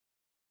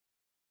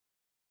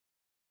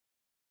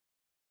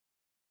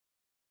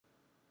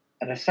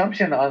an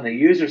assumption on the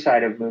user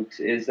side of MOOCs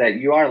is that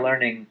you are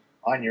learning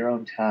on your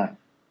own time.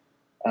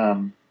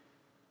 Um,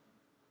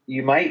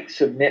 you might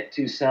submit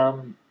to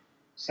some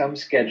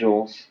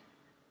schedules,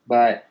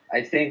 but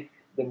I think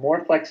the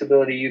more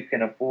flexibility you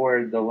can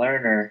afford the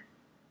learner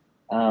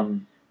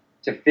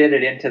to fit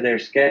it into their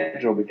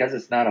schedule, because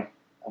it's not a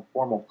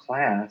formal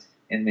class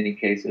in many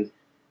cases,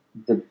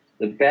 the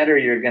better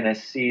you're going to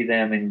see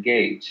them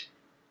engage.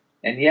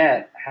 And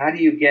yet,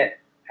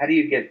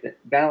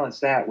 balance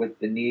that with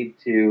the need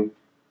to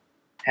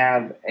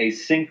have a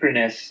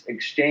synchronous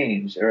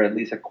exchange, or at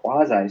least a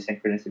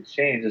quasi-synchronous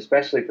exchange,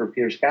 especially for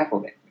peer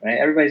scaffolding, right?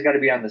 Everybody's got to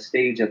be on the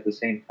stage at the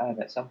same time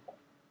at some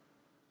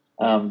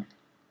point.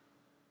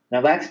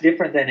 Now that's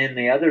different than in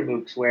the other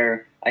MOOCs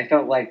where I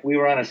felt like we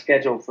were on a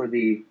schedule for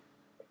the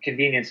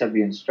convenience of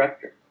the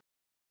instructor.